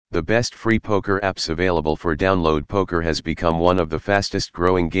The best free poker apps available for download. Poker has become one of the fastest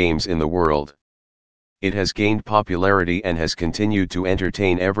growing games in the world. It has gained popularity and has continued to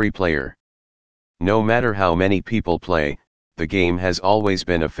entertain every player. No matter how many people play, the game has always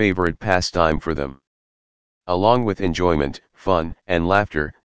been a favorite pastime for them. Along with enjoyment, fun, and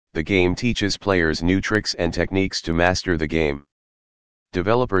laughter, the game teaches players new tricks and techniques to master the game.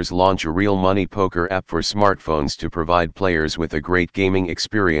 Developers launch a real money poker app for smartphones to provide players with a great gaming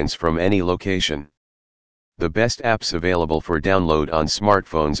experience from any location. The best apps available for download on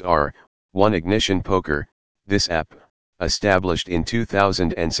smartphones are: 1. Ignition Poker. This app, established in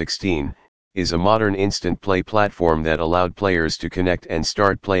 2016, is a modern instant play platform that allowed players to connect and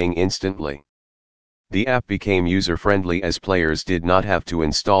start playing instantly. The app became user-friendly as players did not have to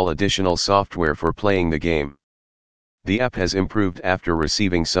install additional software for playing the game. The app has improved after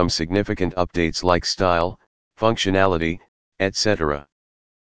receiving some significant updates like style, functionality, etc.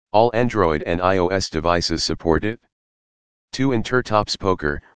 All Android and iOS devices support it. 2. Intertops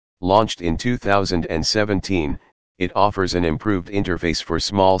Poker. Launched in 2017, it offers an improved interface for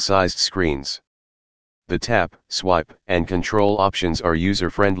small-sized screens. The tap, swipe, and control options are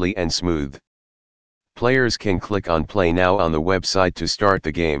user-friendly and smooth. Players can click on Play Now on the website to start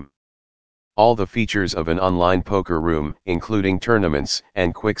the game. All the features of an online poker room, including tournaments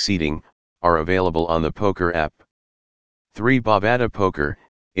and quick seating, are available on the poker app. 3. Bovada Poker.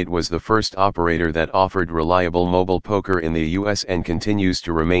 It was the first operator that offered reliable mobile poker in the US and continues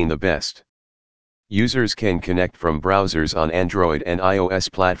to remain the best. Users can connect from browsers on Android and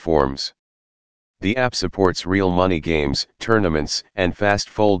iOS platforms. The app supports real money games, tournaments, and fast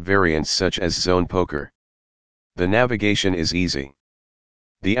fold variants such as zone poker. The navigation is easy.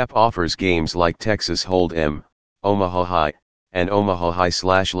 The app offers games like Texas Hold'em, Omaha High, and Omaha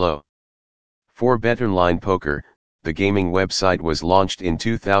High/Low. 4. BetOnline Poker. The gaming website was launched in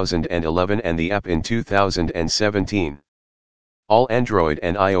 2011 and the app in 2017. All Android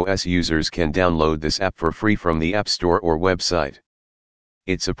and iOS users can download this app for free from the App Store or website.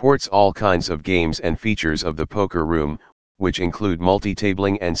 It supports all kinds of games and features of the poker room, which include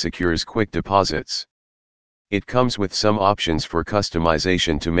multi-tabling and secures quick deposits. It comes with some options for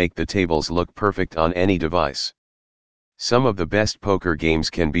customization to make the tables look perfect on any device. Some of the best poker games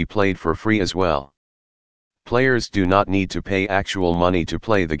can be played for free as well. Players do not need to pay actual money to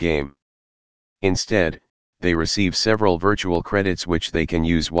play the game. Instead, they receive several virtual credits which they can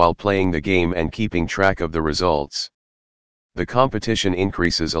use while playing the game and keeping track of the results. The competition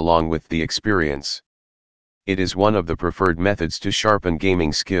increases along with the experience. It is one of the preferred methods to sharpen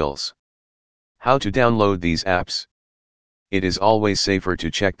gaming skills. How to download these apps? It is always safer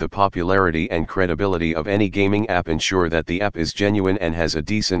to check the popularity and credibility of any gaming app. Ensure that the app is genuine and has a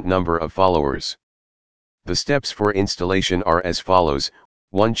decent number of followers. The steps for installation are as follows: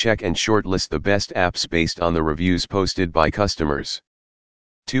 1. Check and shortlist the best apps based on the reviews posted by customers.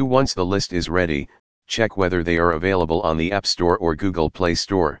 2. Once the list is ready, check whether they are available on the App Store or Google Play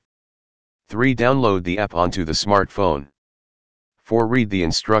Store. 3. Download the app onto the smartphone. 4. Read the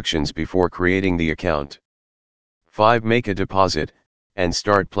instructions before creating the account. 5. Make a deposit, and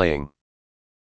start playing.